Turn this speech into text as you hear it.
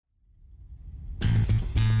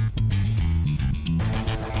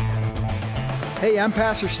Hey, I'm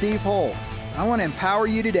Pastor Steve Holt. I want to empower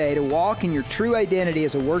you today to walk in your true identity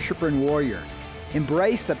as a worshiper and warrior.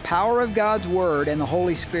 Embrace the power of God's Word and the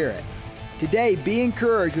Holy Spirit. Today, be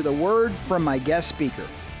encouraged with a word from my guest speaker.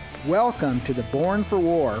 Welcome to the Born for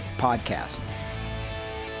War podcast.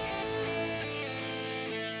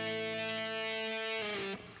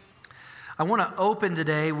 I want to open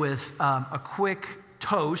today with a quick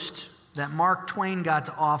toast that Mark Twain got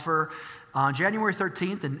to offer on January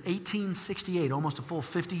 13th in 1868, almost a full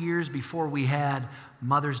 50 years before we had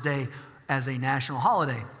Mother's Day as a national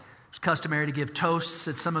holiday. It's customary to give toasts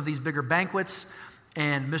at some of these bigger banquets,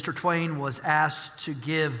 and Mr. Twain was asked to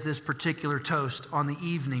give this particular toast on the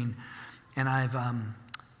evening, and I've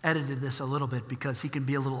edited this a little bit because he can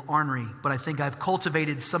be a little ornery, but I think I've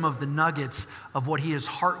cultivated some of the nuggets of what his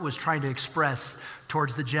heart was trying to express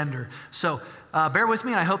towards the gender. So bear with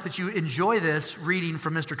me, and I hope that you enjoy this reading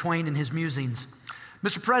from Mr. Twain and his musings.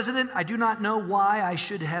 Mr. President, I do not know why I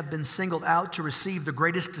should have been singled out to receive the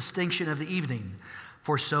greatest distinction of the evening,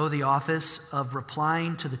 for so the office of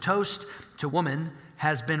replying to the toast to woman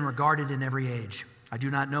has been regarded in every age. I do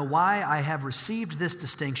not know why I have received this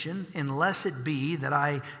distinction, unless it be that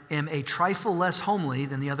I am a trifle less homely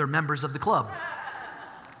than the other members of the club.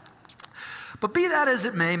 But be that as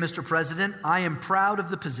it may, Mr. President, I am proud of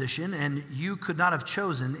the position, and you could not have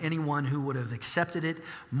chosen anyone who would have accepted it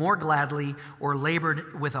more gladly or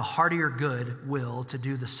labored with a heartier good will to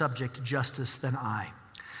do the subject justice than I.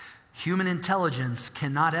 Human intelligence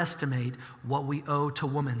cannot estimate what we owe to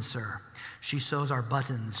woman, sir. She sews our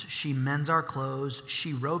buttons, she mends our clothes,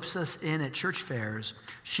 she ropes us in at church fairs,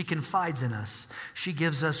 she confides in us, she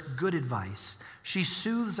gives us good advice, she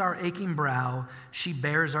soothes our aching brow, she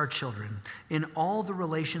bears our children. In all the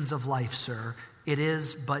relations of life, sir, it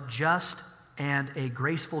is but just and a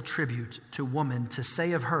graceful tribute to woman to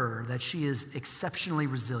say of her that she is exceptionally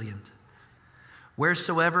resilient.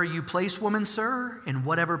 Wheresoever you place woman, sir, in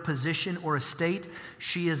whatever position or estate,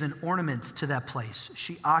 she is an ornament to that place.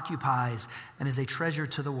 She occupies and is a treasure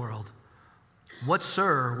to the world. What,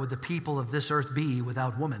 sir, would the people of this earth be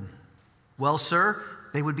without woman? Well, sir,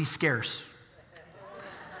 they would be scarce.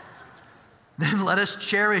 Then let us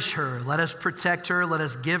cherish her, let us protect her, let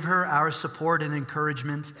us give her our support and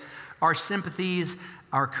encouragement, our sympathies,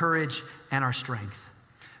 our courage, and our strength.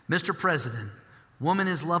 Mr. President, woman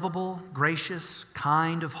is lovable, gracious,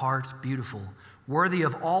 kind of heart, beautiful, worthy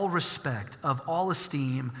of all respect, of all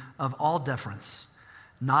esteem, of all deference.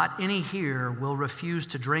 Not any here will refuse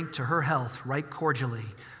to drink to her health right cordially,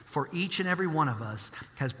 for each and every one of us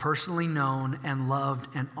has personally known and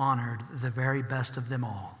loved and honored the very best of them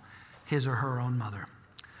all, his or her own mother.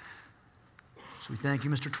 So we thank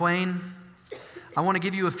you, Mr. Twain. I want to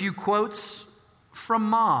give you a few quotes from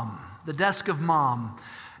Mom, the desk of Mom.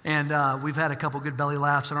 And we've had a couple good belly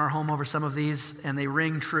laughs in our home over some of these, and they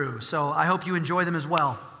ring true. So I hope you enjoy them as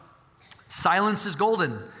well. Silence is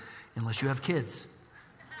golden, unless you have kids.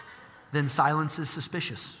 Then silence is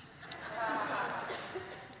suspicious.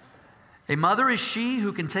 A mother is she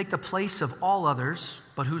who can take the place of all others,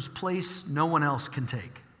 but whose place no one else can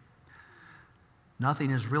take. Nothing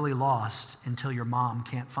is really lost until your mom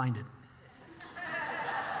can't find it.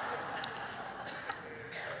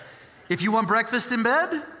 If you want breakfast in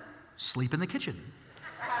bed, sleep in the kitchen.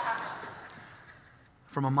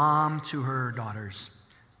 From a mom to her daughters,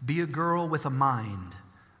 be a girl with a mind,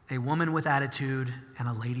 a woman with attitude, and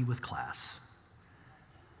a lady with class.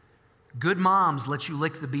 Good moms let you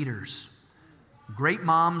lick the beaters. Great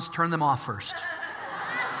moms turn them off first.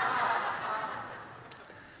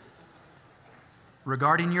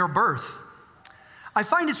 Regarding your birth, I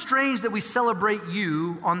find it strange that we celebrate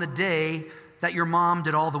you on the day that your mom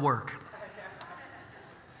did all the work.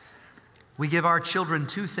 We give our children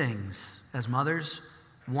two things as mothers.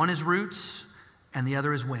 One is roots, and the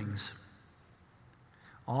other is wings.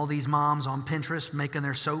 All these moms on Pinterest making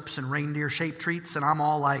their soaps and reindeer-shaped treats, and I'm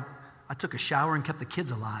all like, I took a shower and kept the kids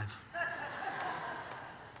alive.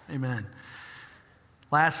 Amen.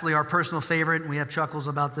 Lastly, our personal favorite, and we have chuckles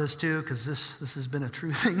about this too, because this has been a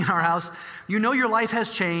true thing in our house. You know your life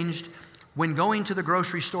has changed when going to the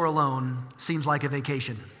grocery store alone seems like a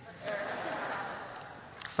vacation.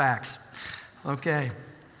 Facts. Okay.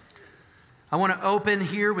 I want to open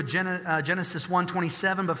here with Genesis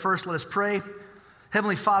 1:27, but first let us pray.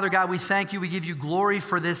 Heavenly Father, God, we thank you. We give you glory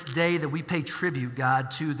for this day that we pay tribute,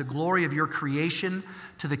 God, to the glory of your creation,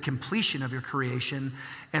 to the completion of your creation,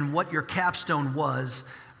 and what your capstone was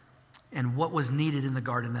and what was needed in the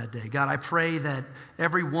garden that day. God, I pray that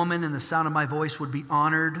every woman in the sound of my voice would be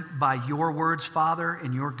honored by your words, Father,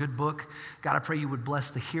 in your good book. God, I pray you would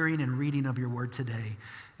bless the hearing and reading of your word today.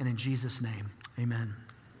 And in Jesus' name, amen.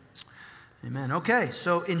 Amen. Okay,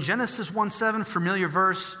 so in Genesis 1:7, familiar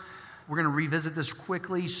verse, we're going to revisit this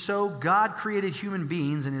quickly. So God created human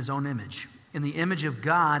beings in his own image. In the image of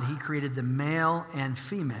God, he created them, male and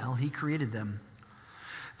female. He created them.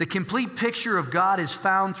 The complete picture of God is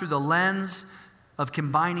found through the lens of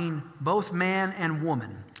combining both man and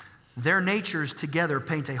woman. Their natures together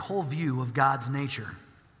paint a whole view of God's nature.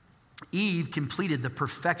 Eve completed the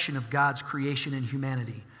perfection of God's creation in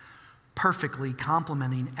humanity, perfectly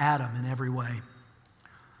complementing Adam in every way.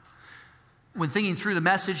 When thinking through the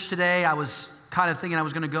message today, I was kind of thinking I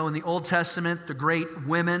was going to go in the Old Testament, the great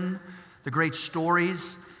women, the great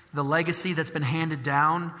stories, the legacy that's been handed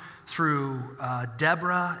down through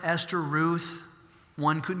Deborah, Esther, Ruth.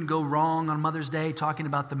 One couldn't go wrong on Mother's Day talking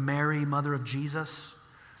about the Mary, mother of Jesus.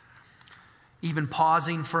 Even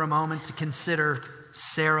pausing for a moment to consider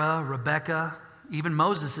Sarah, Rebecca, even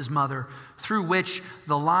Moses' mother, through which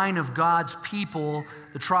the line of God's people,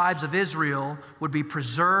 the tribes of Israel, would be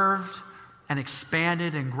preserved and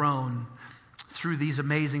expanded and grown through these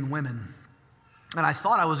amazing women. And I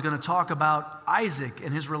thought I was going to talk about Isaac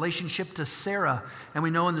and his relationship to Sarah. And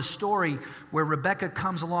we know in the story where Rebecca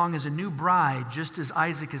comes along as a new bride, just as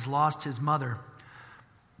Isaac has lost his mother.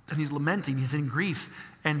 And he's lamenting, he's in grief.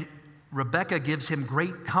 And Rebecca gives him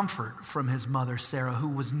great comfort from his mother, Sarah, who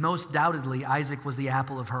was most doubtedly, Isaac was the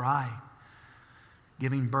apple of her eye.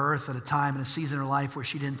 Giving birth at a time and a season in her life where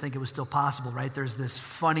she didn't think it was still possible, right? There's this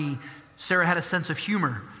funny, Sarah had a sense of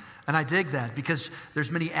humor. And I dig that because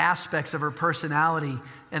there's many aspects of her personality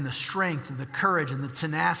and the strength and the courage and the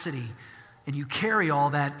tenacity. And you carry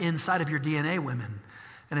all that inside of your DNA, women.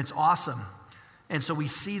 And it's awesome. And so we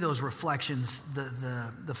see those reflections,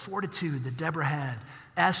 the fortitude that Deborah had.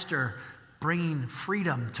 Esther bringing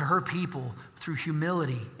freedom to her people through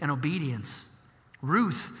humility and obedience.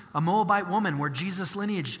 Ruth, a Moabite woman where Jesus'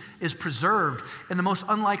 lineage is preserved in the most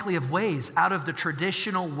unlikely of ways, out of the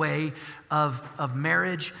traditional way of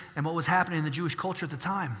marriage and what was happening in the Jewish culture at the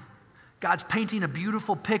time. God's painting a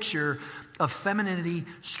beautiful picture of femininity,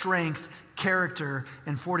 strength, character,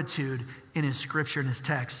 and fortitude in his scripture and his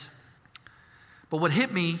text. But what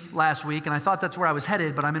hit me last week, and I thought that's where I was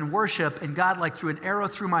headed, but I'm in worship, and God, like threw an arrow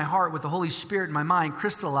through my heart with the Holy Spirit in my mind,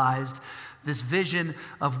 crystallized this vision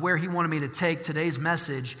of where he wanted me to take today's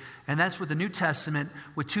message, and that's with the New Testament,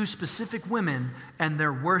 with two specific women and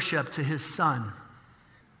their worship to his son.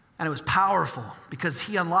 And it was powerful because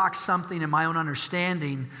he unlocked something in my own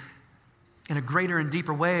understanding in a greater and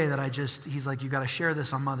deeper way that he's like, you got to share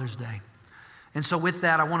this on Mother's Day. And so with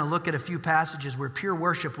that, I want to look at a few passages where pure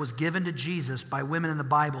worship was given to Jesus by women in the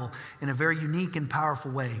Bible in a very unique and powerful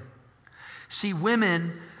way. See,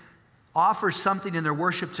 women offer something in their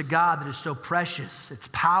worship to God that is so precious. It's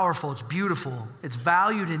powerful, it's beautiful, it's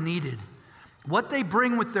valued and needed. What they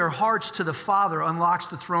bring with their hearts to the Father unlocks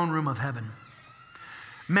the throne room of heaven.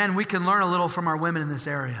 Men, we can learn a little from our women in this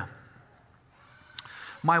area.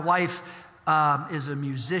 My wife is a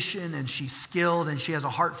musician, and she's skilled, and she has a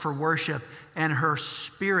heart for worship, and her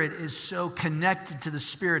spirit is so connected to the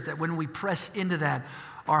Spirit that when we press into that,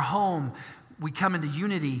 our home, we come into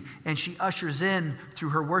unity, and she ushers in through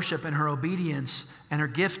her worship and her obedience and her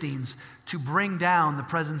giftings to bring down the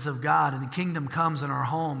presence of God, and the kingdom comes in our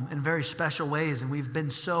home in very special ways, and we've been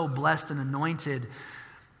so blessed and anointed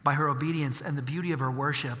by her obedience and the beauty of her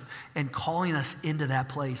worship and calling us into that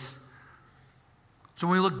place. So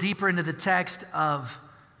when we look deeper into the text of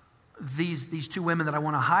these two women that I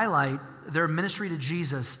want to highlight, their ministry to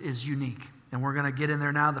Jesus is unique. And we're going to get in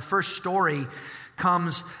there now. The first story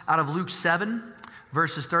comes out of Luke 7,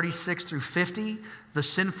 verses 36 through 50. The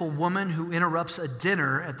sinful woman who interrupts a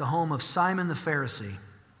dinner at the home of Simon the Pharisee.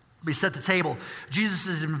 We set the table. Jesus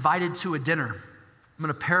is invited to a dinner. I'm going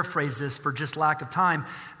to paraphrase this for just lack of time.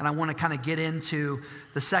 And I want to kind of get into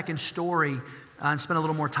the second story and spend a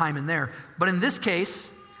little more time in there. But in this case,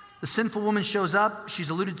 the sinful woman shows up. She's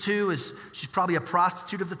alluded to as she's probably a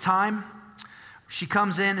prostitute of the time. She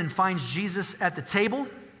comes in and finds Jesus at the table.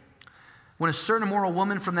 When a certain immoral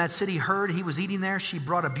woman from that city heard he was eating there, she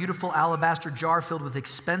brought a beautiful alabaster jar filled with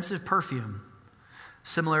expensive perfume.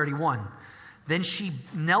 Similarity 1. Then she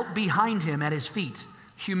knelt behind him at his feet.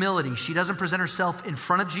 Humility. She doesn't present herself in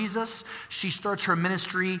front of Jesus. She starts her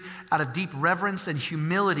ministry out of deep reverence and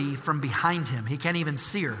humility from behind him. He can't even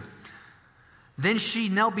see her. Then she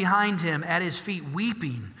knelt behind him at his feet,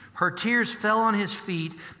 weeping. Her tears fell on his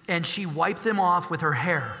feet, and she wiped them off with her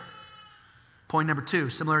hair. Point number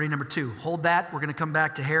 2, similarity number 2. Hold that. We're going to come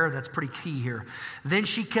back to hair. That's pretty key here. Then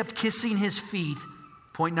she kept kissing his feet.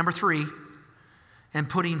 Point number 3, and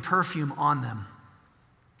putting perfume on them.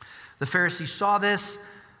 The Pharisee saw this.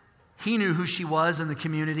 He knew who she was in the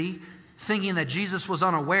community. thinking that Jesus was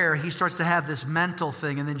unaware, he starts to have this mental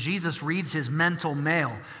thing, and then Jesus reads his mental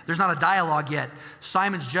mail. There's not a dialogue yet.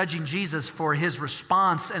 Simon's judging Jesus for his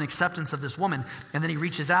response and acceptance of this woman, and then he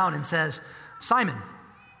reaches out and says, Simon.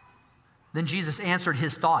 Then Jesus answered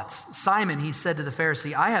his thoughts. Simon, he said to the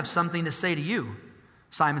Pharisee, I have something to say to you.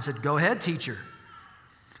 Simon said, go ahead, teacher.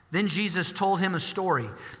 Then Jesus told him a story.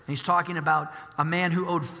 And he's talking about a man who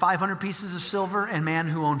owed 500 pieces of silver and a man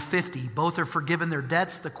who owned 50. Both are forgiven their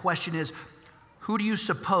debts. The question is, who do you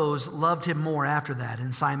suppose loved him more after that?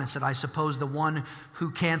 And Simon said, I suppose the one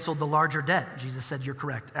who canceled the larger debt. Jesus said, you're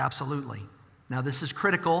correct. Absolutely. Now this is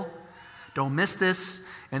critical. Don't miss this.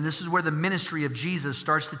 And this is where the ministry of Jesus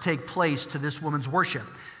starts to take place to this woman's worship.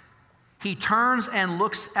 He turns and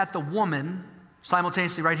looks at the woman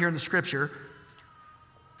simultaneously right here in the scripture.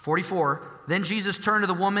 44, then Jesus turned to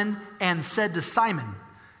the woman and said to Simon,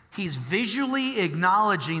 he's visually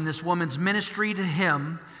acknowledging this woman's ministry to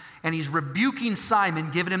him, and he's rebuking Simon,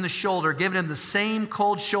 giving him the shoulder, giving him the same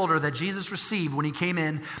cold shoulder that Jesus received when he came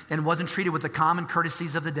in and wasn't treated with the common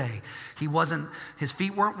courtesies of the day. His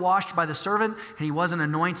feet weren't washed by the servant, and he wasn't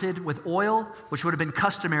anointed with oil, which would have been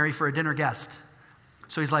customary for a dinner guest.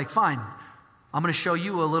 So he's like, fine, I'm going to show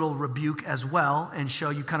you a little rebuke as well and show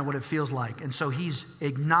you kind of what it feels like. And so he's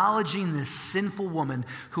acknowledging this sinful woman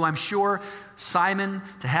who I'm sure Simon,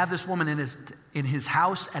 to have this woman in his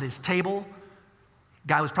house at his table,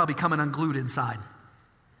 guy was probably coming unglued inside.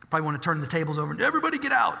 Probably want to turn the tables over and everybody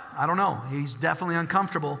get out. I don't know. He's definitely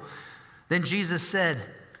uncomfortable. Then Jesus said,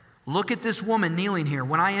 look at this woman kneeling here.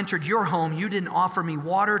 When I entered your home, you didn't offer me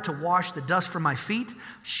water to wash the dust from my feet.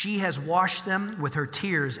 She has washed them with her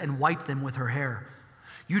tears and wiped them with her hair.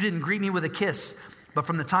 You didn't greet me with a kiss, but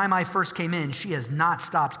from the time I first came in, she has not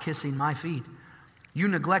stopped kissing my feet. You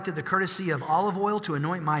neglected the courtesy of olive oil to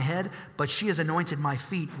anoint my head, but she has anointed my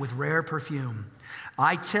feet with rare perfume.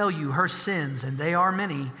 I tell you, her sins, and they are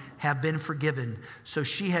many, have been forgiven. So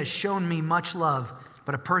she has shown me much love.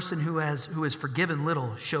 But a person who is forgiven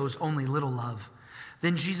little shows only little love.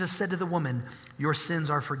 Then Jesus said to the woman, your sins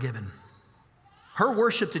are forgiven. Her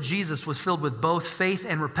worship to Jesus was filled with both faith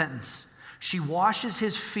and repentance. She washes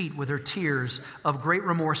his feet with her tears of great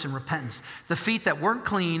remorse and repentance. The feet that weren't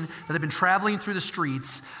clean, that had been traveling through the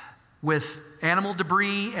streets with animal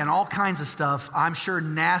debris and all kinds of stuff. I'm sure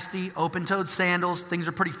nasty, open-toed sandals. Things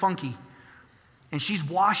are pretty funky. And she's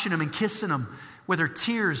washing them and kissing them with her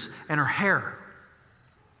tears and her hair.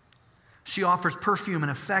 She offers perfume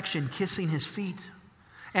and affection, kissing his feet.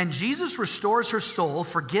 And Jesus restores her soul,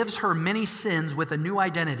 forgives her many sins with a new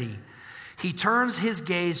identity. He turns his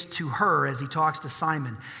gaze to her as he talks to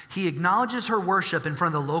Simon. He acknowledges her worship in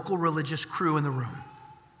front of the local religious crew in the room.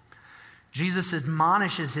 Jesus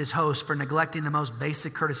admonishes his host for neglecting the most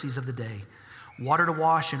basic courtesies of the day: water to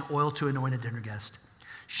wash and oil to anoint a dinner guest.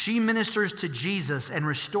 She ministers to Jesus and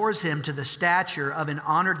restores him to the stature of an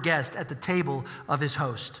honored guest at the table of his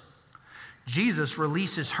host. Jesus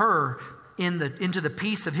releases her into the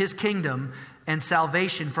peace of his kingdom and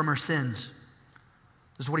salvation from her sins.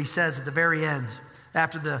 This is what he says at the very end.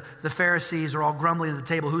 After the Pharisees are all grumbling at the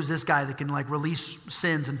table, who's this guy that can release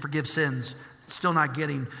sins and forgive sins? Still not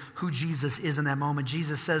getting who Jesus is in that moment.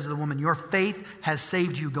 Jesus says to the woman, your faith has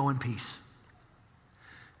saved you, go in peace.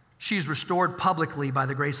 She is restored publicly by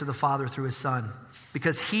the grace of the Father through his Son.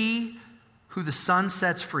 Because he who the Son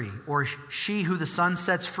sets free, or she who the Son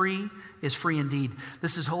sets free, is free indeed.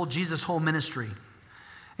 This is Jesus' whole ministry.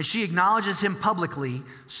 And she acknowledges him publicly,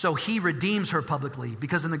 so he redeems her publicly.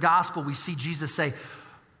 Because in the gospel, we see Jesus say,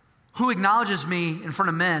 who acknowledges me in front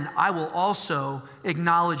of men, I will also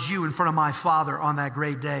acknowledge you in front of my Father on that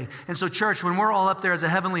great day. And so, church, when we're all up there as a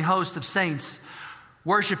heavenly host of saints,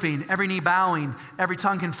 worshiping, every knee bowing, every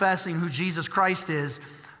tongue confessing who Jesus Christ is,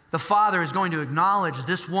 the Father is going to acknowledge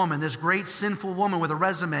this woman, this great sinful woman with a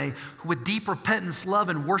resume, who with deep repentance, love,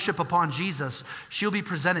 and worship upon Jesus, she'll be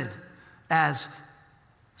presented as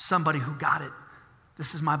somebody who got it.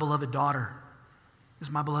 This is my beloved daughter. This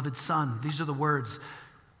is my beloved son. These are the words.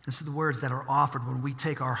 These are the words that are offered when we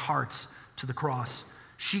take our hearts to the cross.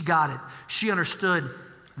 She got it. She understood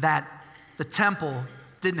that the temple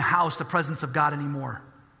didn't house the presence of God anymore.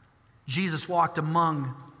 Jesus walked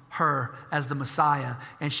among her as the Messiah,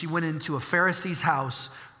 and she went into a Pharisee's house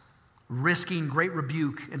risking great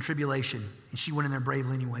rebuke and tribulation, and she went in there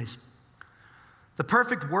bravely anyways. The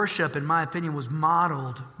perfect worship, in my opinion, was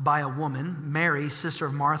modeled by a woman, Mary, sister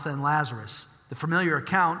of Martha and Lazarus. The familiar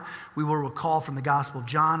account we will recall from the Gospel of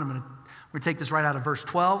John. I'm going to take this right out of verse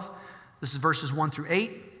 12. This is verses 1 through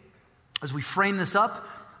 8. As we frame this up,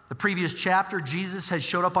 the previous chapter, Jesus had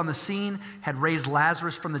showed up on the scene, had raised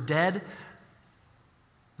Lazarus from the dead.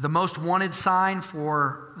 the most wanted sign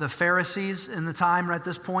for the Pharisees in the time at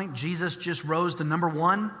this point. Jesus just rose to number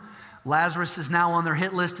 1. Lazarus is now on their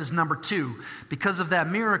hit list as number 2. Because of that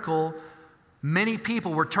miracle, many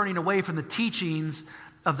people were turning away from the teachings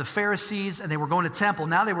of the Pharisees, and they were going to temple.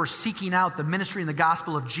 Now they were seeking out the ministry and the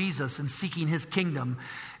gospel of Jesus and seeking his kingdom.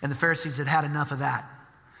 And the Pharisees had had enough of that.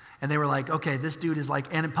 And they were like, okay, this dude is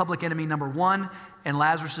like public enemy number 1, and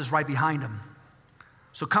Lazarus is right behind him.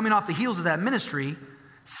 So coming off the heels of that ministry,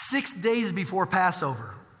 6 days before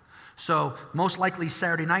Passover, so most likely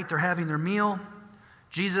Saturday night, they're having their meal.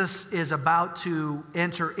 Jesus is about to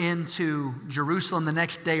enter into Jerusalem the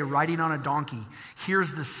next day riding on a donkey.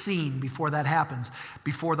 Here's the scene before that happens,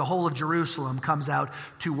 before the whole of Jerusalem comes out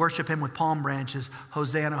to worship him with palm branches.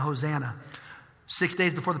 Hosanna, Hosanna. 6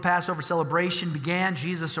 days before the Passover celebration began,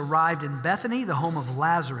 Jesus arrived in Bethany, the home of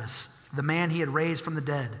Lazarus, the man he had raised from the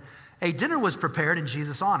dead. A dinner was prepared in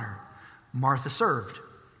Jesus' honor. Martha served.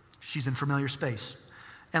 She's in familiar space.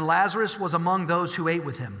 And Lazarus was among those who ate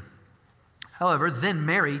with him. However, then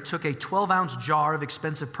Mary took a 12-ounce jar of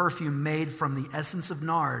expensive perfume made from the essence of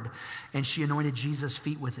nard, and she anointed Jesus'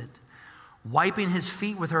 feet with it. Wiping his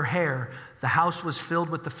feet with her hair, the house was filled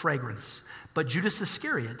with the fragrance. But Judas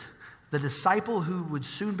Iscariot, the disciple who would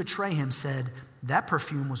soon betray him, said, "That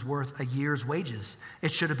perfume was worth a year's wages.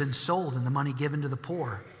 It should have been sold and the money given to the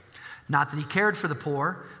poor." Not that he cared for the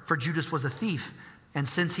poor, for Judas was a thief, and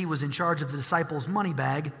since he was in charge of the disciples' money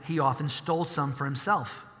bag, he often stole some for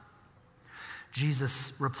himself.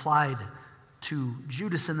 Jesus replied to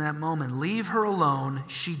Judas in that moment, "Leave her alone.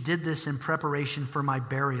 She did this in preparation for my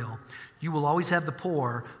burial. You will always have the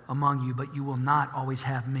poor among you, but you will not always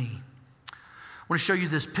have me." I want to show you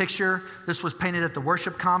this picture. This was painted at the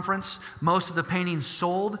worship conference. Most of the paintings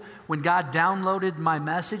sold. When God downloaded my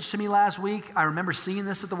message to me last week, I remember seeing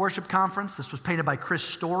this at the worship conference. This was painted by Chris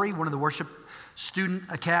Story, one of the Worship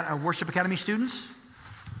Academy students.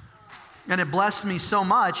 And it blessed me so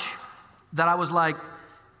much that I was like,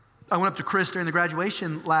 I went up to Chris during the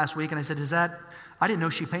graduation last week and I said, I didn't know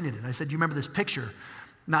she painted it. I said, "Do you remember this picture?"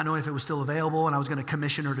 Not knowing if it was still available, and I was going to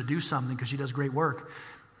commission her to do something because she does great work.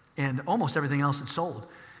 And almost everything else had sold.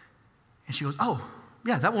 And she goes, "Oh,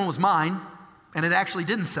 yeah, that one was mine, and it actually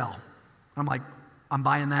didn't sell." I'm like, "I'm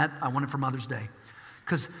buying that. I want it for Mother's Day."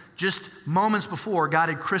 Because just moments before, God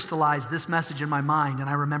had crystallized this message in my mind, and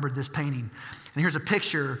I remembered this painting. And here's a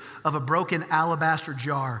picture of a broken alabaster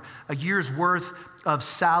jar, a year's worth of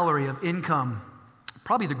salary, of income,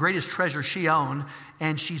 probably the greatest treasure she owned,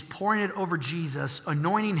 and she's pouring it over Jesus,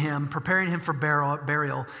 anointing him, preparing him for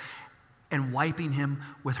burial, and wiping him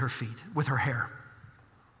with her feet, with her hair.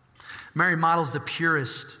 Mary models the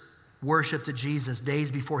purest worship to Jesus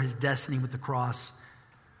days before his destiny with the cross.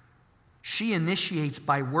 She initiates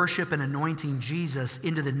by worship and anointing Jesus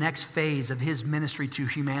into the next phase of his ministry to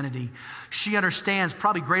humanity. She understands,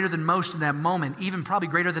 probably greater than most in that moment, even probably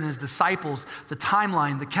greater than his disciples, the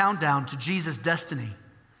timeline, the countdown to Jesus' destiny.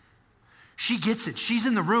 She gets it. She's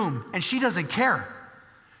in the room, and she doesn't care.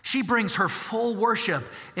 She brings her full worship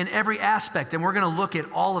in every aspect, and we're going to look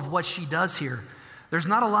at all of what she does here. There's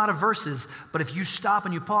not a lot of verses, but if you stop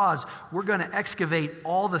and you pause, we're going to excavate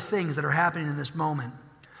all the things that are happening in this moment.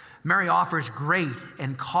 Mary offers great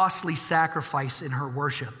and costly sacrifice in her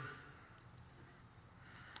worship.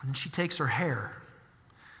 And then she takes her hair,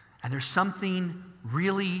 and there's something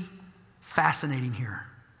really fascinating here.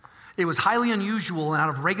 It was highly unusual and out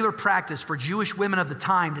of regular practice for Jewish women of the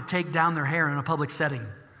time to take down their hair in a public setting.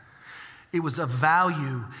 It was of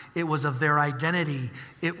value. It was of their identity.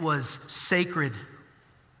 It was sacred.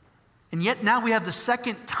 And yet now we have the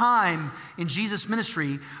second time in Jesus'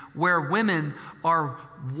 ministry where women are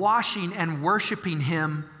washing and worshiping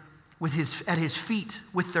him at his feet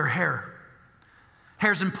with their hair.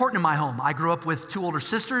 Hair is important in my home. I grew up with 2 older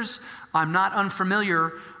sisters. I'm not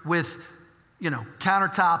unfamiliar with,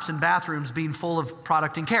 countertops and bathrooms being full of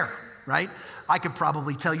product and care, right? I could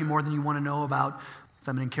probably tell you more than you want to know about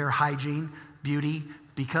feminine care, hygiene, beauty.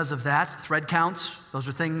 Because of that, thread counts, those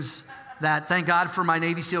are things that, thank God for my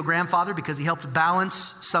Navy SEAL grandfather, because he helped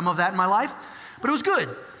balance some of that in my life. But it was good.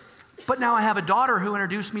 But now I have a daughter who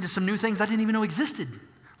introduced me to some new things I didn't even know existed.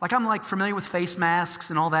 I'm familiar with face masks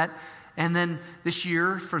and all that. And then this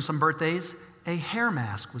year, for some birthdays, a hair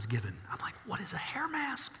mask was given. I'm like, what is a hair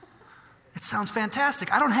mask? It sounds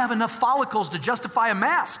fantastic. I don't have enough follicles to justify a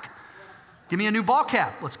mask. Give me a new ball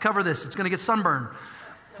cap. Let's cover this. It's going to get sunburned.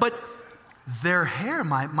 But their hair,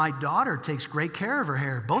 my daughter takes great care of her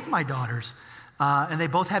hair, both my daughters. And they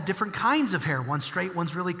both have different kinds of hair. One's straight,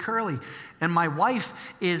 one's really curly. And my wife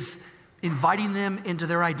is inviting them into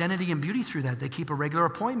their identity and beauty through that. They keep a regular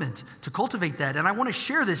appointment to cultivate that. And I want to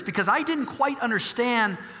share this because I didn't quite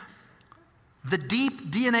understand the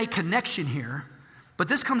deep DNA connection here, but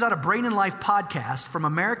this comes out of Brain and Life podcast from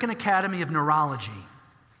American Academy of Neurology,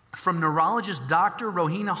 from neurologist Dr.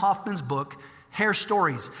 Rohina Hoffman's book, Hair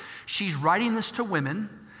Stories. She's writing this to women.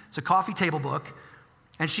 It's a coffee table book.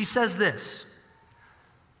 And she says this,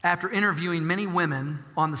 after interviewing many women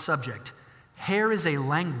on the subject: hair is a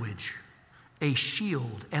language, a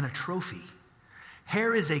shield, and a trophy.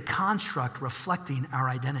 Hair is a construct reflecting our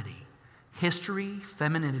identity, history,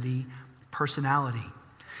 femininity, personality.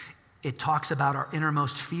 It talks about our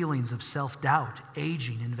innermost feelings of self-doubt,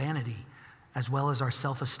 aging, and vanity, as well as our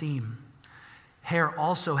self-esteem. Hair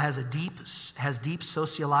also has deep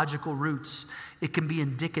sociological roots. It can be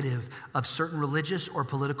indicative of certain religious or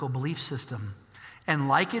political belief system. And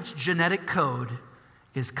like its genetic code,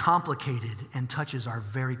 is complicated and touches our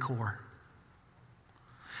very core.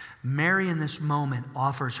 Mary in this moment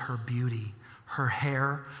offers her beauty, her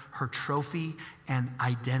hair, her trophy, and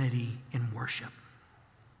identity in worship.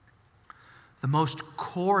 The most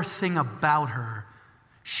core thing about her,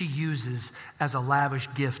 she uses as a lavish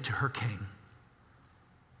gift to her King.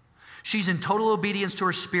 She's in total obedience to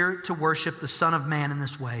her spirit to worship the Son of Man in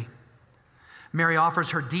this way. Mary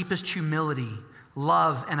offers her deepest humility,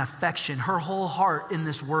 love, and affection, her whole heart in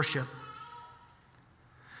this worship.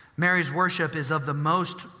 Mary's worship is of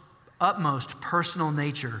the utmost personal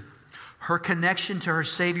nature. Her connection to her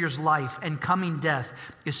Savior's life and coming death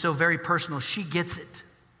is so very personal. She gets it.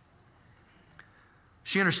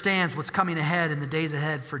 She understands what's coming ahead in the days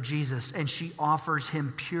ahead for Jesus, and she offers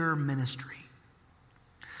him pure ministry.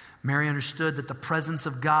 Mary understood that the presence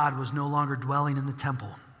of God was no longer dwelling in the temple,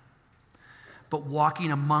 but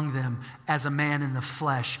walking among them as a man in the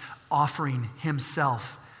flesh, offering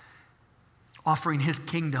himself, offering his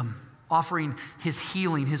kingdom, offering his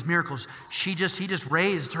healing, his miracles. He just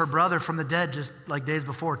raised her brother from the dead just like days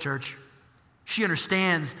before, church. She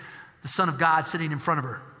understands the Son of God sitting in front of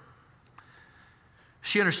her.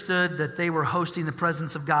 She understood that they were hosting the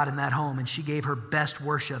presence of God in that home, and she gave her best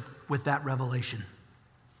worship with that revelation.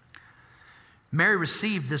 Mary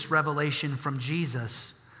received this revelation from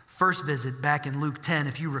Jesus' first visit back in Luke 10.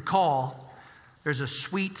 If you recall, there's a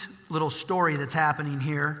sweet little story that's happening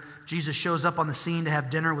here. Jesus shows up on the scene to have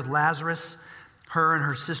dinner with Lazarus, her and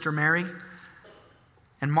her sister Mary.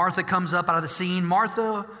 And Martha comes up out of the scene.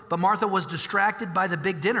 But Martha was distracted by the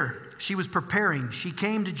big dinner she was preparing. She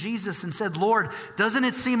came to Jesus and said, "Lord, doesn't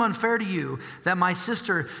it seem unfair to you that my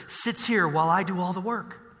sister sits here while I do all the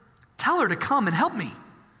work? Tell her to come and help me."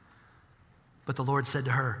 But the Lord said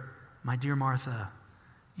to her, "My dear Martha,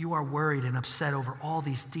 you are worried and upset over all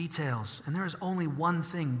these details, and there is only one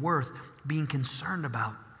thing worth being concerned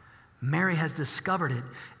about. Mary has discovered it,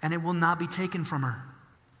 and it will not be taken from her."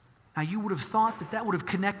 Now, you would have thought that would have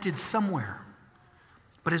connected somewhere.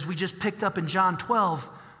 But as we just picked up in John 12,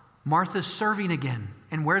 Martha's serving again.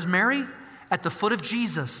 And where's Mary? At the foot of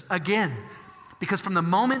Jesus again. Because from the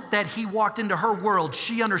moment that he walked into her world,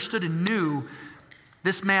 she understood and knew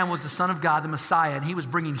this man was the Son of God, the Messiah, and he was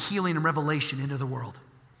bringing healing and revelation into the world.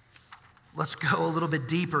 Let's go a little bit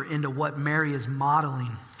deeper into what Mary is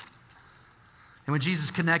modeling. And when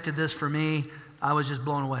Jesus connected this for me, I was just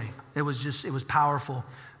blown away. It was powerful.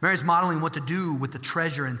 Mary's modeling what to do with the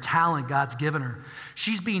treasure and talent God's given her.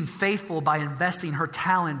 She's being faithful by investing her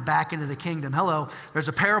talent back into the kingdom. Hello, there's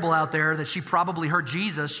a parable out there that she probably heard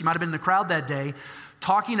Jesus, she might have been in the crowd that day,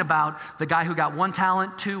 talking about the guy who got 1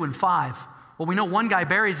 talent, 2, and 5. Well, we know one guy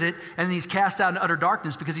buries it, and then he's cast out into utter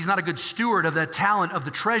darkness because he's not a good steward of that talent of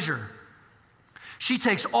the treasure. She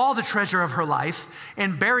takes all the treasure of her life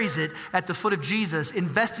and buries it at the foot of Jesus,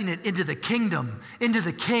 investing it into the kingdom, into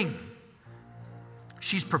the king.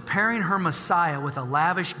 She's preparing her Messiah with a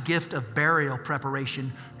lavish gift of burial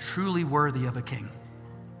preparation, truly worthy of a king.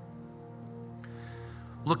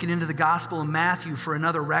 Looking into the Gospel of Matthew for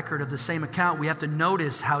another record of the same account, we have to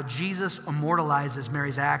notice how Jesus immortalizes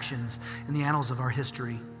Mary's actions in the annals of our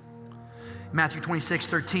history. Matthew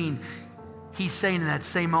 26:13, he's saying in that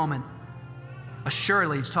same moment,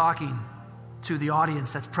 assuredly, he's talking to the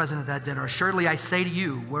audience that's present at that dinner, "Assuredly, I say to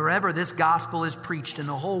you, wherever this gospel is preached in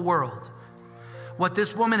the whole world, what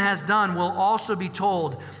this woman has done will also be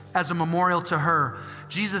told as a memorial to her."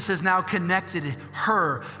 Jesus has now connected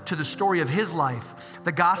her to the story of his life,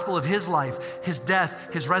 the gospel of his life, his death,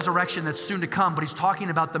 his resurrection that's soon to come. But he's talking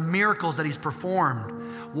about the miracles that he's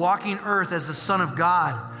performed, walking earth as the Son of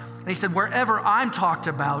God. And he said, wherever I'm talked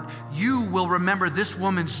about, you will remember this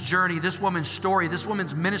woman's journey, this woman's story, this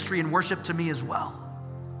woman's ministry and worship to me as well.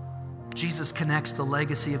 Jesus connects the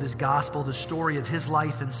legacy of his gospel, the story of his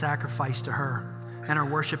life and sacrifice to her and her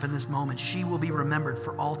worship in this moment. She will be remembered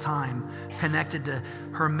for all time, connected to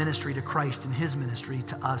her ministry to Christ and his ministry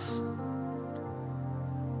to us.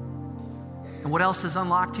 And what else is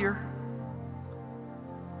unlocked here?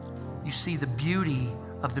 You see the beauty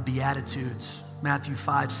of the Beatitudes. Matthew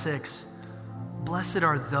 5:6. Blessed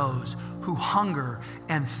are those who hunger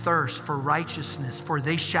and thirst for righteousness, for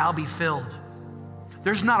they shall be filled.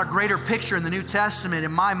 There's not a greater picture in the New Testament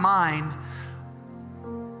in my mind,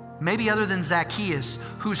 maybe other than Zacchaeus,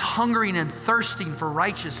 who's hungering and thirsting for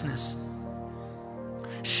righteousness.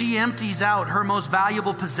 She empties out her most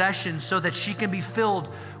valuable possessions so that she can be filled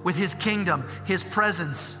with his kingdom, his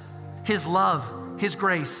presence, his love, his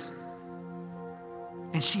grace.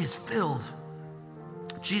 And she is filled.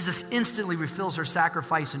 Jesus instantly refills her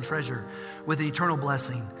sacrifice and treasure with an eternal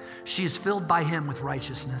blessing. She is filled by him with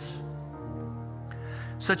righteousness.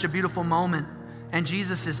 Such a beautiful moment. And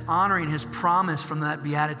Jesus is honoring his promise from that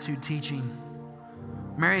Beatitude teaching.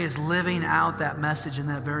 Mary is living out that message in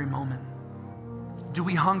that very moment. Do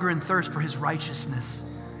we hunger and thirst for his righteousness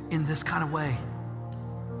in this kind of way?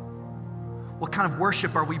 What kind of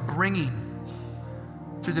worship are we bringing?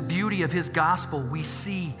 Through the beauty of his gospel, we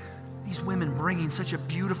see these women bringing such a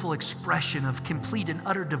beautiful expression of complete and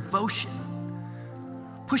utter devotion,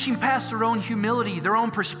 pushing past their own humility, their own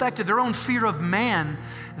perspective, their own fear of man.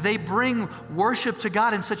 They bring worship to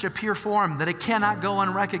God in such a pure form that it cannot go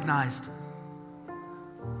unrecognized.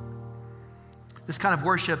 This kind of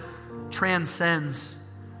worship transcends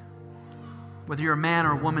whether you're a man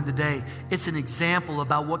or a woman today. It's an example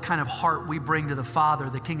about what kind of heart we bring to the Father,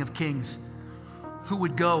 the King of Kings, who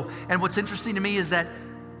would go. And what's interesting to me is that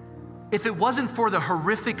if it wasn't for the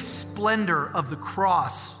horrific splendor of the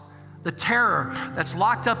cross, the terror that's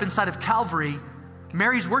locked up inside of Calvary,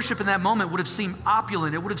 Mary's worship in that moment would have seemed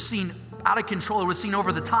opulent. It would have seemed out of control. It would have seemed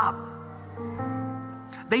over the top.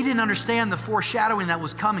 They didn't understand the foreshadowing that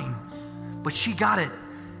was coming, but she got it.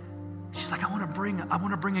 She's like, I want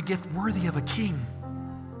to bring a gift worthy of a king.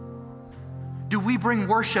 Do we bring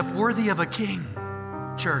worship worthy of a king,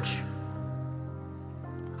 church?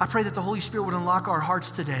 I pray that the Holy Spirit would unlock our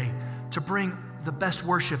hearts today to bring the best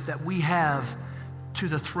worship that we have to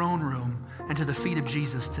the throne room and to the feet of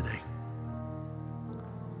Jesus today.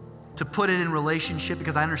 To put it in relationship,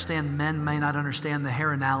 because I understand men may not understand the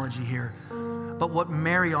hair analogy here, but what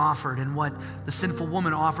Mary offered and what the sinful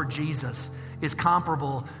woman offered Jesus is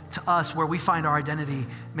comparable to us, where we find our identity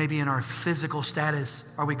maybe in our physical status.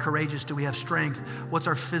 Are we courageous? Do we have strength? What's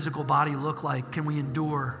our physical body look like? Can we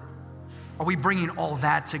endure? Are we bringing all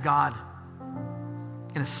that to God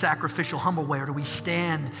in a sacrificial, humble way, or do we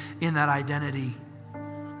stand in that identity,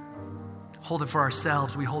 hold it for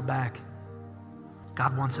ourselves, we hold back?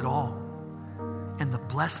 God wants it all. And the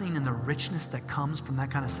blessing and the richness that comes from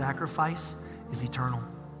that kind of sacrifice is eternal.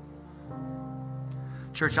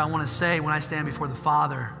 Church, I want to say when I stand before the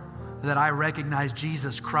Father that I recognize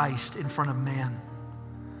Jesus Christ in front of man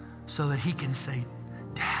so that he can say,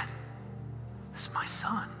 Dad, this is my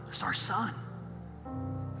son. This is our son.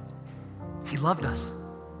 He loved us.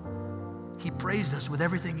 He praised us with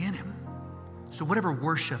everything in him. So whatever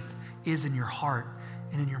worship is in your heart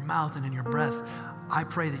and in your mouth and in your breath, I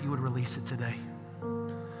pray that you would release it today.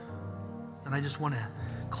 And I just want to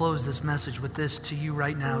close this message with this to you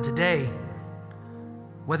right now. Today,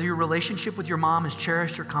 whether your relationship with your mom is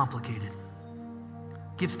cherished or complicated,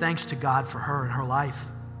 give thanks to God for her and her life.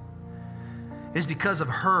 It is because of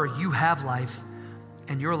her you have life,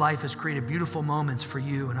 and your life has created beautiful moments for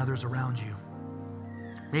you and others around you.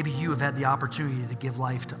 Maybe you have had the opportunity to give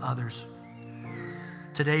life to others.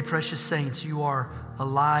 Today, precious saints, you are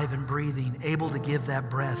alive and breathing, able to give that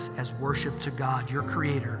breath as worship to God, your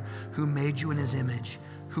Creator, who made you in his image,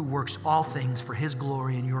 who works all things for his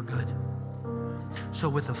glory and your good. So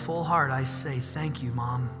with a full heart, I say thank you,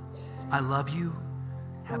 Mom. I love you.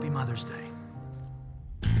 Happy Mother's Day.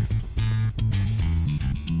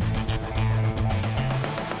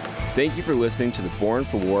 Thank you for listening to the Born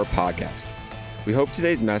for War podcast. We hope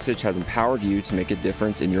today's message has empowered you to make a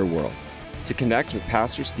difference in your world. To connect with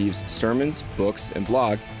Pastor Steve's sermons, books, and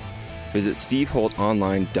blog, visit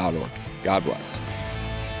steveholtonline.org. God bless.